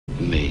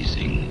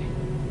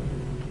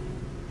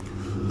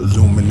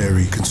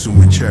ordinary,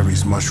 consuming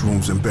cherries,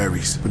 mushrooms, and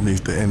berries.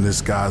 Beneath the endless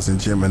skies in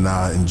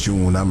Gemini in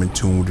June, I'm in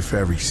tune with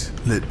fairies.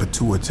 Lit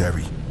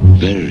pituitary.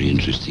 Very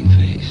interesting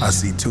face. I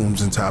see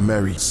tombs in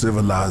Timeri.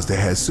 Civilized, they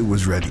had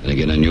sewers ready. And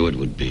again, I knew it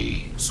would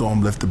be. Saw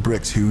them lift the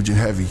bricks, huge and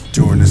heavy.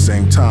 During the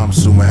same time,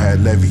 Sumer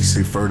had levees.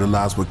 They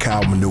fertilized with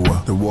cow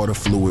manure. The water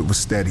fluid was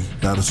steady.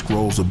 Now the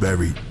scrolls are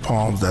buried.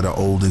 Palms that are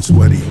old and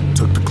sweaty.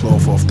 Took the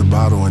cloth off the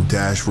bottle and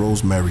dashed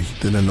rosemary.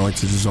 Then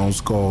anointed his own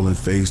skull and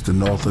faced the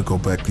north of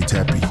Gobekli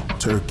Tepe.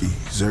 Turkey,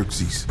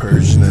 Xerxes,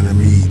 Persian and the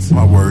Medes.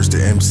 My words to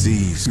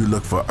MCs. You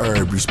look for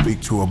herb, you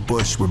speak to a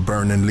bush with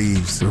burning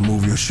leaves.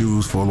 Remove your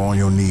shoes, fall on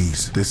your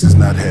knees. This is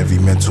not heavy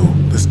mental.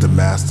 This the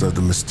master of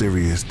the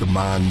mysterious, the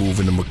mind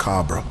moving the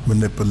macabre.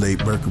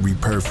 Manipulate Mercury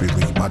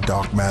perfectly. My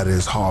dark matter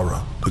is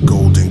horror. The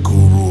golden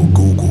guru of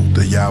Google,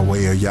 the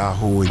Yahweh of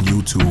Yahoo and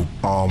YouTube.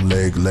 Arm,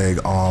 leg,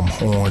 arm,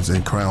 horns,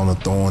 and crown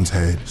of thorns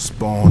head.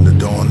 Spawn the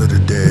dawn of the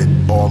dead.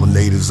 All the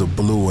natives are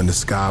blue and the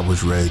sky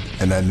was red.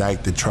 And at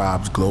night the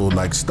tribes glowed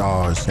like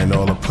stars. And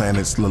all the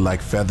planets look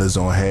like feathers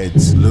on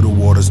heads. Little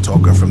waters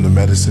talking from the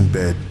medicine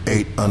bed.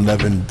 Ate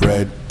unleavened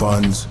bread,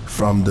 buns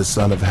from the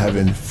son of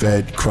heaven.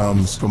 Fed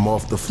crumbs from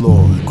off the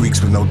floor.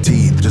 Greeks with no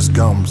teeth, just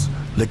gums.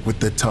 Lick with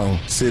their tongue,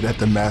 sit at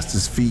the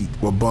master's feet.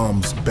 Were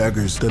bums,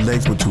 beggars, their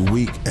legs were too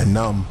weak and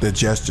numb. Their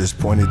gestures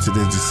pointed to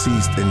the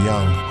deceased and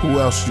young. Who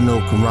else you know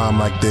can rhyme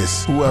like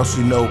this? Who else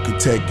you know can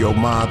take your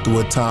mind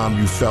through a time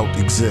you felt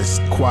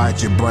exist?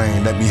 Quiet your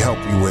brain, let me help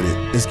you with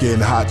it. It's getting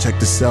hot, check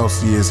the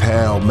Celsius.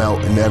 Hell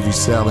melt in every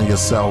cell in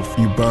yourself.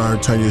 You burn,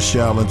 turn your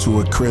shell into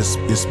a crisp.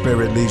 Your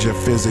spirit leaves your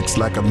physics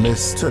like a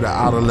mist to the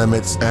outer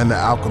limits. And the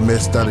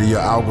alchemist study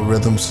your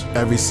algorithms.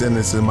 Every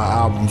sentence in my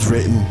album's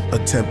written,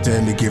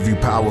 attempting to give you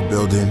power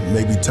building.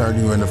 Maybe turn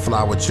you into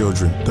flower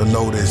children. The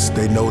lotus,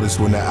 they notice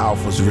when the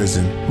alpha's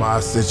risen. My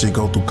ascension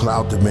go through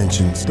cloud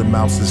dimensions. The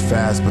mouse is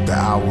fast, but the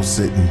owl's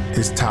sitting.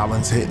 His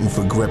talons hitting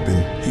for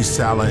gripping. He's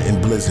silent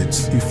in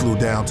blizzards. He flew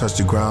down, touched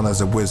the ground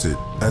as a wizard.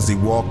 As he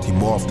walked, he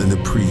morphed into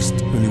priest.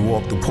 When he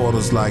walked the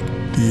portals like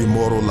the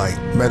immortal light.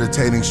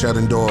 Meditating,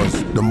 shutting doors.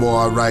 The more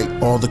I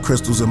write, all the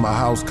crystals in my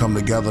house come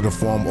together to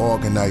form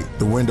organite.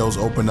 The windows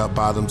open up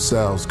by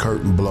themselves.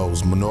 Curtain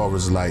blows,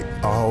 menorahs light.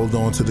 I hold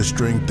on to the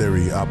string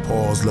theory. I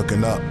pause,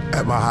 looking up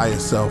at my higher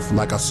self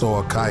like I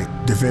saw a kite.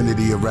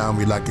 Divinity around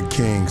me like a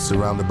king,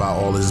 surrounded by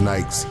all his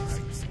knights.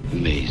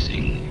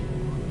 Amazing.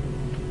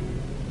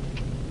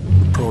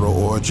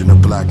 Proto-origin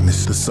of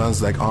blackness. The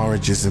sun's like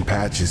oranges and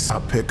patches. I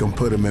pick them,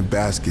 put them in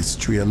baskets.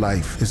 Tree of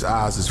life. His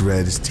eyes is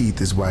red, his teeth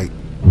is white.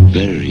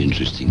 Very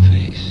interesting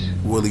face.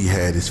 Woolly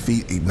head, his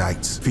feet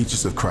ignites.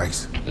 Features of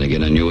Christ. And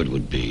again, I knew it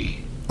would be.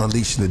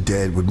 Unleashing the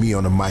dead with me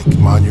on the mic.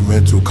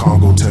 Monumental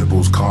Congo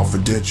temples,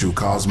 confidential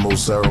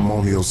cosmos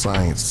ceremonial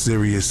science.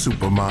 Serious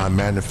supermind,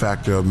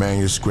 manufacturer of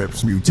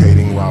manuscripts,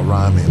 mutating while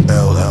rhyming.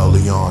 El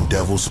Leon,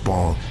 devil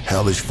spawn,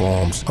 hellish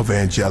forms of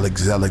angelic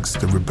zealots,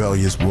 the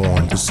rebellious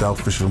warned, the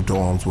selfish from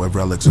dorms where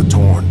relics are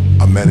torn.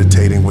 I'm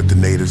meditating with the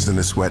natives in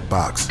the sweat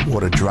box.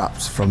 Water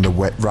drops from the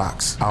wet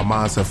rocks. Our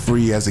minds are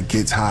free as it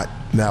gets hot.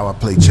 Now I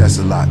play chess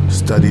a lot,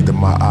 study the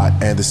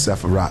Ma'at and the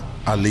Sephiroth.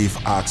 I leave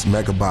Ox,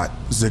 Megabot,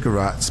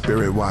 Ziggurat,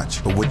 Spirit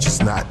Watch, but which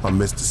is not. I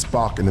miss the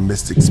spark in the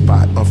mystic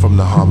spot. I'm from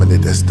the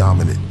hominid that's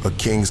dominant, a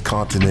king's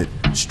continent,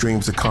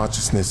 streams of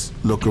consciousness.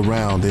 Look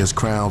around, there's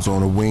crowns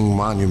on a winged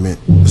monument.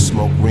 The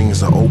smoke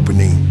rings are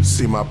opening.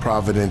 See my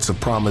providence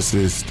of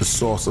promises, the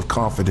source of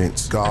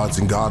confidence. Gods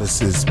and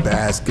goddesses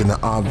bask in the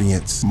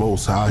ambience.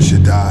 Most High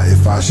should die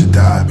if I should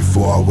die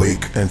before I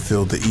wake and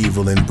feel the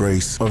evil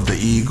embrace of the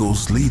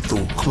eagle's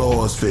lethal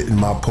claws fitting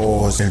my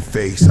paws and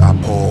face.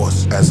 I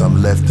pause as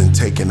I'm left and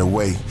taken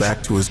away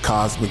back to his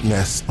cosmic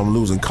nest. I'm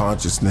losing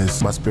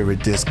consciousness. My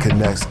spirit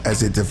disconnects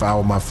as it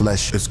devours my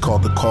flesh. It's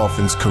called the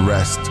coffin's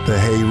caressed. The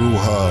Heru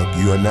hug.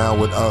 You are now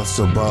with us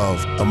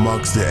above,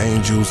 amongst the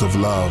angels of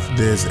love.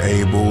 There's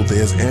Abel,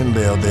 there's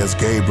Enlil, there's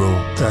Gabriel.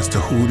 That's the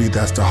Hootie,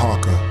 that's the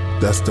Hawker.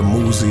 That's the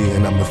Muzi,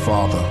 and I'm the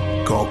father.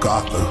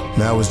 Golgotha.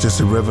 Now it's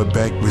just a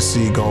riverbank with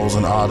seagulls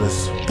and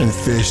otters and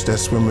fish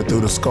that's swimming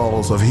through the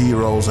skulls of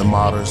heroes and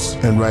martyrs.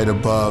 And right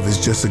above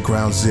is just a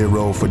ground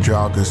zero for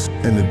joggers.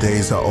 In the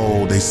days are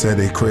old, they said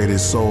they created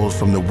souls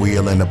from the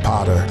wheel and the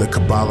potter. The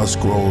Kabbalah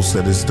scroll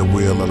said it's the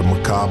wheel of the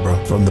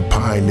macabre. From the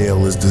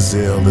pineal is the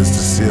zeal, is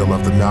the seal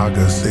of the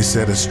Nagas. They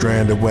said a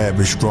strand of web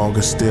is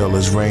stronger still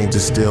as rain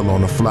distill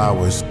on the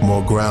flowers.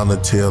 More ground to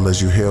till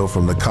as you heal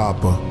from the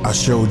copper. I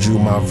showed you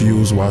my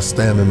views while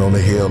standing on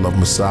the hill of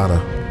Masada.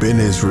 Been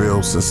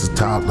Israel since a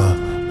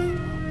toddler.